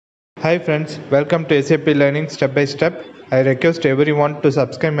Hi friends, welcome to SAP Learning Step by Step. I request everyone to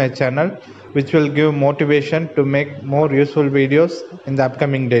subscribe my channel, which will give motivation to make more useful videos in the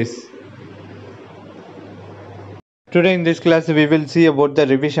upcoming days. Today in this class we will see about the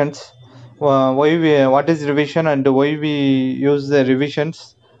revisions, what is revision and why we use the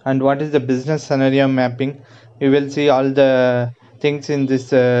revisions, and what is the business scenario mapping. We will see all the things in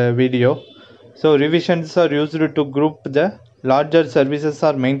this video. So revisions are used to group the larger services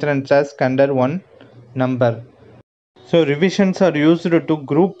or maintenance tasks under one number. So revisions are used to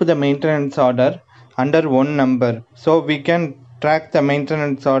group the maintenance order under one number. So we can track the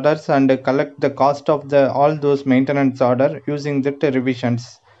maintenance orders and collect the cost of the all those maintenance order using the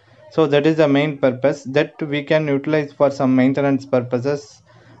revisions. So that is the main purpose that we can utilize for some maintenance purposes,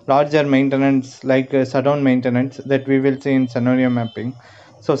 larger maintenance like shutdown maintenance that we will see in scenario mapping.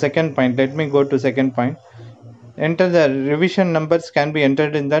 So second point, let me go to second point. Enter the revision numbers can be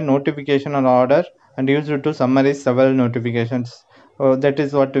entered in the notification or order and used to summarize several notifications. That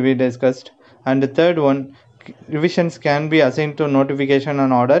is what we discussed. And the third one, revisions can be assigned to notification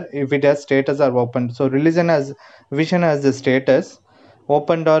and order if it has status or opened. So revision has the status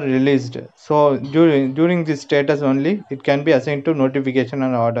opened or released. So during this status only it can be assigned to notification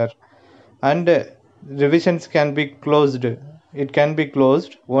and order. And revisions can be closed. It can be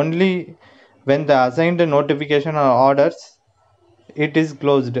closed only when the assigned notification or orders it is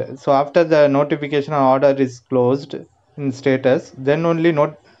closed. So after the notification or order is closed in status, then only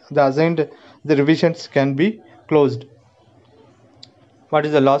not the assigned the revisions can be closed. What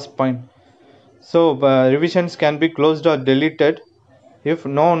is the last point? So revisions can be closed or deleted if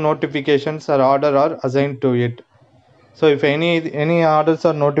no notifications or order are assigned to it. So if any orders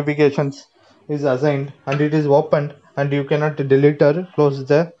or notifications is assigned and it is opened and you cannot delete or close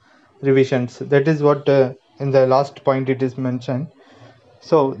the revisions, that is what in the last point it is mentioned.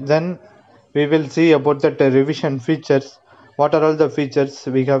 So then we will see about the revision features. What are all the features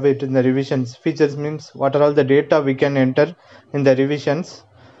we have it in the revisions? Features means what are all the data we can enter in the revisions.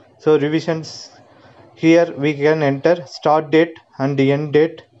 So revisions, here we can enter start date and end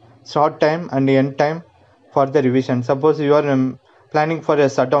date, start time and end time for the revision. Suppose you are planning for a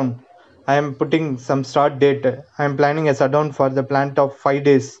shutdown. I am putting some start date. I am planning a shutdown for the plant of 5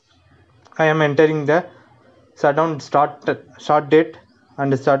 days. I am entering the shutdown start date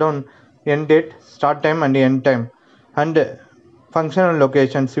and shutdown end date, start time and end time. And functional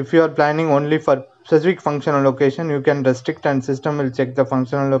locations, if you are planning only for specific functional location, you can restrict and system will check the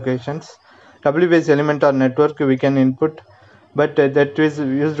functional locations. W-based element or network we can input, but that is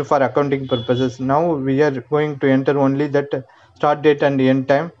used for accounting purposes. Now we are going to enter only that start date and end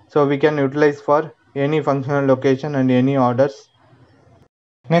time, so we can utilize for any functional location and any orders.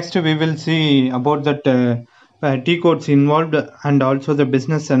 Next we will see about that T codes involved and also the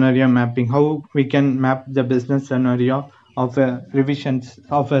business scenario mapping, how we can map the business scenario of revisions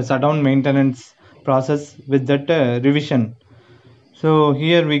of a shutdown maintenance process with that revision. So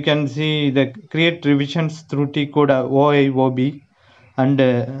here we can see the create revisions through T code OIOB,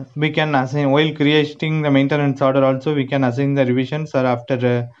 and we can assign while creating the maintenance order also we can assign the revisions, or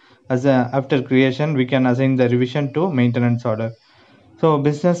after creation we can assign the revision to maintenance order. So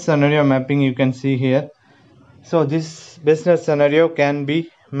business scenario mapping you can see here. So this business scenario can be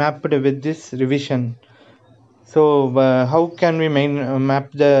mapped with this revision. So how can we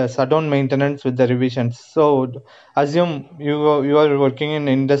map the shutdown maintenance with the revisions? So assume you are working in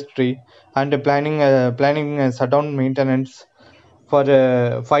industry and planning a shutdown maintenance for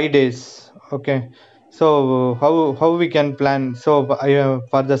 5 days. Okay. So how we can plan? So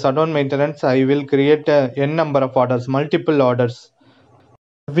for the shutdown maintenance, I will create a n number of orders, multiple orders.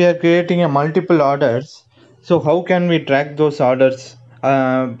 If we are creating a multiple orders, so how can we track those orders?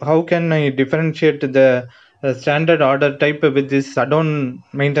 How can I differentiate the standard order type with this shutdown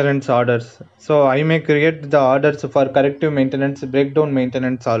maintenance orders? So I may create the orders for corrective maintenance, breakdown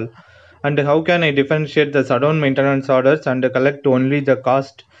maintenance, all. And how can I differentiate the shutdown maintenance orders and collect only the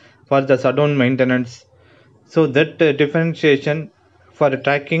cost for the shutdown maintenance? So that differentiation for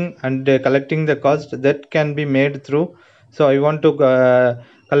tracking and collecting the cost that can be made through. So I want to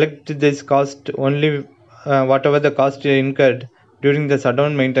collect this cost only, whatever the cost incurred during the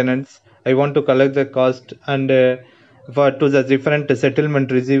shutdown maintenance. I want to collect the cost and for to the different settlement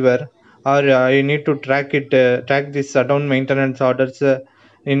receiver, or I need to track this shutdown maintenance orders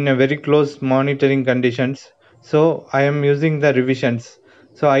in a very close monitoring conditions. So I am using the revisions.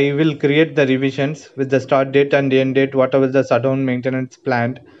 So I will create the revisions with the start date and end date, whatever the shutdown maintenance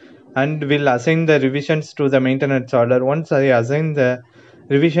planned, and will assign the revisions to the maintenance order. Once I assign the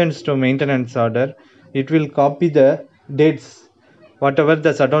revisions to maintenance order, it will copy the dates whatever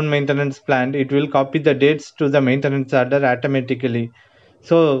the shutdown maintenance planned, it will copy the dates to the maintenance order automatically.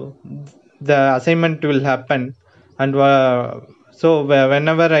 So the assignment will happen, and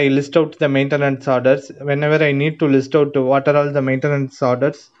whenever I list out the maintenance orders, whenever I need to list out what are all the maintenance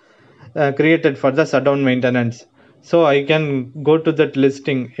orders created for the shutdown maintenance, so I can go to that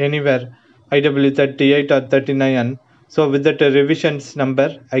listing anywhere, IW 38 or 39. So with that revisions number,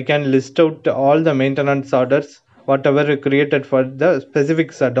 I can list out all the maintenance orders whatever created for the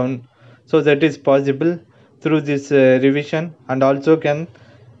specific shutdown. So that is possible through this revision, and also can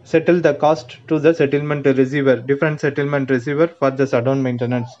settle the cost to the settlement receiver, different settlement receiver for the shutdown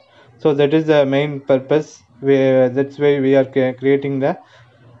maintenance. So that is the main purpose. That's why we are creating the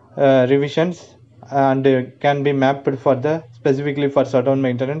revisions, and can be mapped for the specifically for shutdown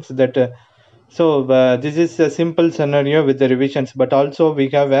maintenance. This is a simple scenario with the revisions, but also we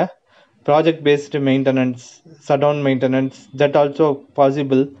have a project based maintenance, shutdown maintenance, that also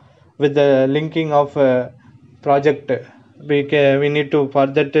possible with the linking of project. We need to, for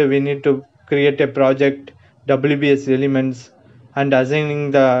that we need to create a project, WBS elements, and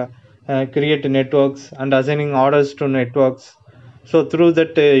assigning the create networks and assigning orders to networks. So through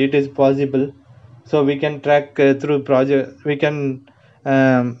that it is possible. So we can track through project, we can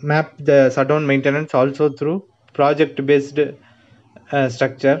map the shutdown maintenance also through project based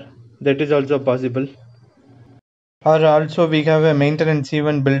structure. That is also possible. Or also we have a maintenance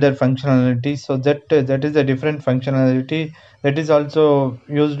event builder functionality, so that is a different functionality that is also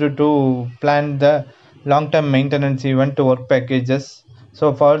used to plan the long term maintenance event work packages.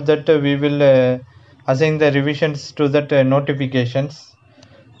 So for that we will assign the revisions to that notifications,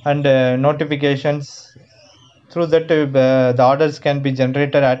 and notifications through that the orders can be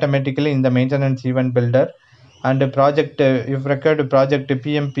generated automatically in the maintenance event builder. And a project if required, project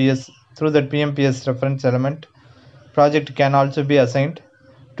PMPS, through that PMPS reference element, project can also be assigned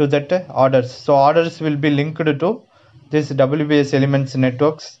to that orders. So orders will be linked to this WBS elements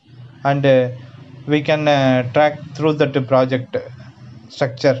networks, and we can track through that project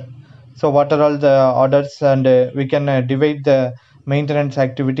structure. So what are all the orders, and we can divide the maintenance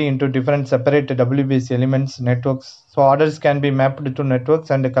activity into different separate WBS elements networks. So orders can be mapped to networks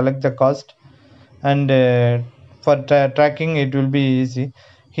and collect the cost, and for tracking it will be easy.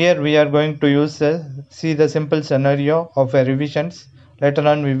 Here we are going to use see the simple scenario of revisions. Later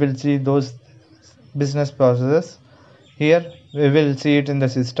on we will see those business processes. Here we will see it in the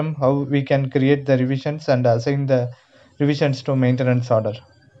system how we can create the revisions and assign the revisions to maintenance order.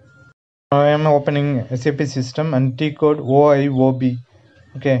 I am opening SAP system and T code OIOB.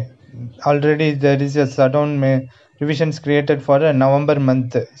 Okay, already there is a revisions created for a November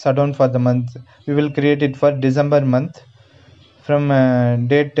month, shutdown for the month. We will create it for December month. From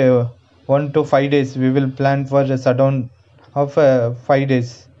date 1 to 5 days, we will plan for a shutdown of 5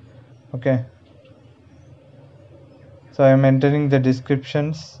 days. Okay, so I am entering the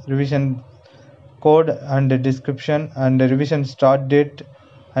descriptions, revision code and the description, and the revision start date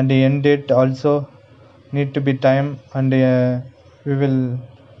and the end date also need to be time. And we will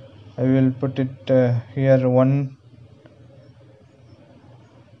I will put it here 1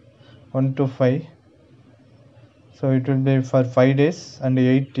 to 5. So it will be for 5 days, and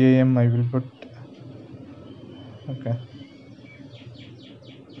 8 a.m. I will put. Okay,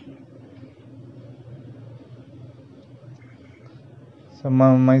 so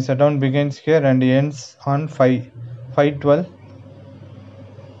my shutdown begins here and ends on 5:12,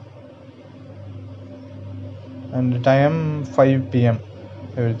 and time 5 p.m.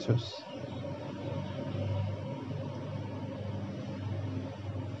 I will choose.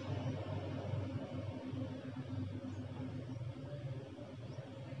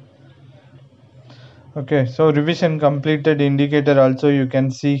 Okay, so revision completed indicator also you can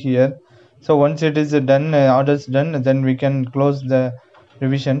see here. So once it is done, orders done, then we can close the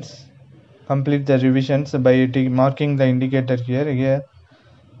revisions, complete the revisions by marking the indicator here.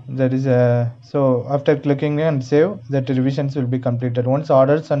 That is so after clicking and save, that revisions will be completed once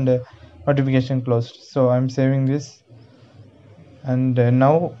orders and notification closed. So I'm saving this, and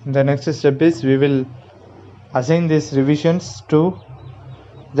now the next step is we will assign these revisions to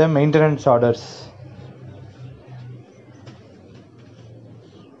the maintenance orders.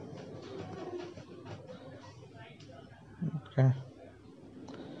 Okay.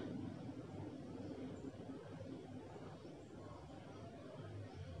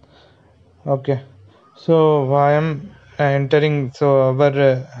 Okay, so I am entering, so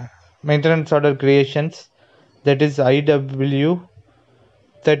our maintenance order creations, that is IW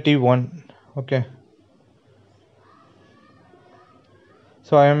 31. Okay,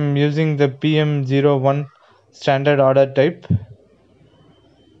 so I am using the PM01 standard order type.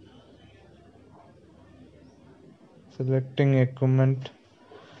 selecting equipment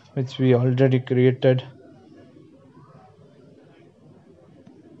which we already created.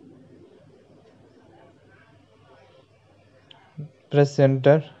 Press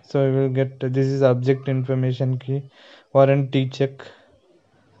enter, so we will get this is object information key. Warranty check,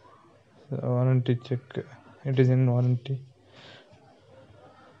 warranty check, it is in warranty.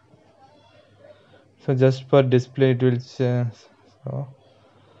 So just for display it will say, so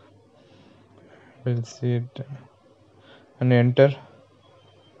we'll see it and enter.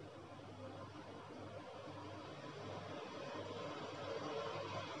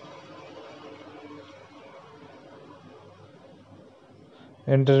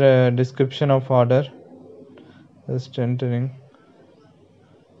 Enter a description of order, just entering.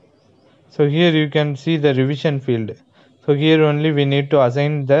 So here you can see the revision field. So here only we need to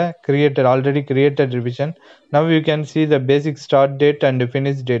assign the already created revision. Now you can see the basic start date and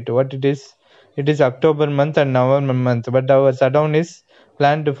finish date. What it is October month and November month, but our shutdown is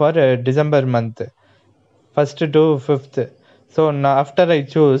planned for December month, 1st to 5th. So now after I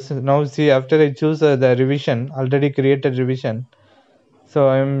choose, after I choose the revision, already created revision. So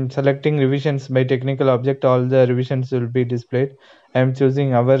I am selecting revisions by technical object. All the revisions will be displayed. I am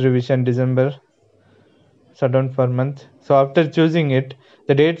choosing our revision December, shutdown for month. So after choosing it,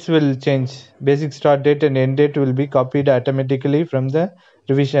 the dates will change. Basic start date and end date will be copied automatically from the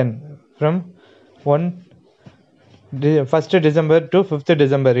revision from 1st December to 5th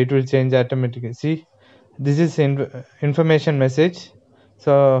December. It will change automatically. See, this is information message.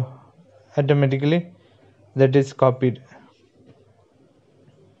 So automatically that is copied.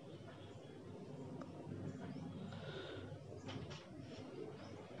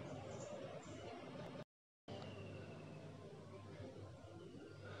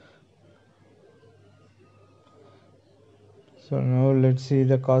 So now let's see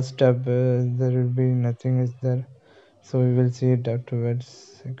the cost tab. There will be nothing is there, so we will see it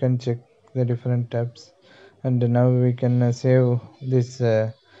afterwards. You can check the different tabs, and now we can save this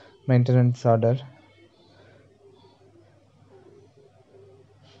maintenance order.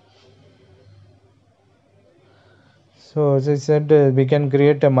 So as I said, we can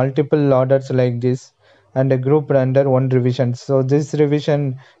create a multiple orders like this and a group under one revision. So this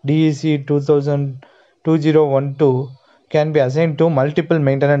revision DEC 2012 can be assigned to multiple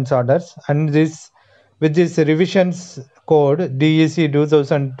maintenance orders, and this with this revisions code DEC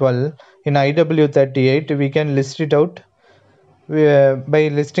 2012 in IW38 we can list it out by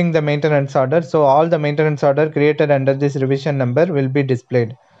listing the maintenance order. So all the maintenance order created under this revision number will be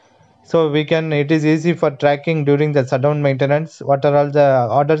displayed. So we can, it is easy for tracking during the shutdown maintenance what are all the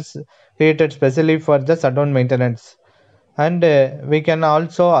orders created specially for the shutdown maintenance. And we can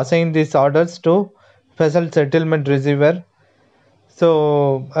also assign these orders to special settlement receiver,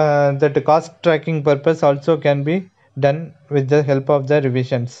 so that the cost tracking purpose also can be done with the help of the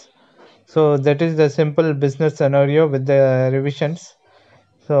revisions. So that is the simple business scenario with the revisions.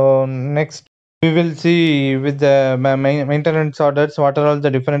 So next we will see with the maintenance orders what are all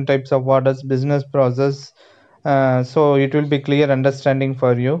the different types of orders, business process. So it will be clear understanding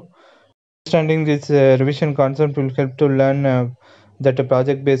for you. Understanding this revision concept will help to learn that a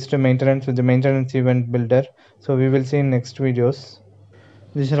project based maintenance with the maintenance event builder. So we will see in next videos.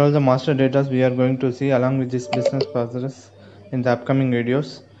 These are all the master data we are going to see along with this business process in the upcoming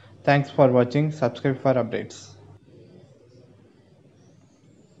videos. Thanks for watching. Subscribe for updates.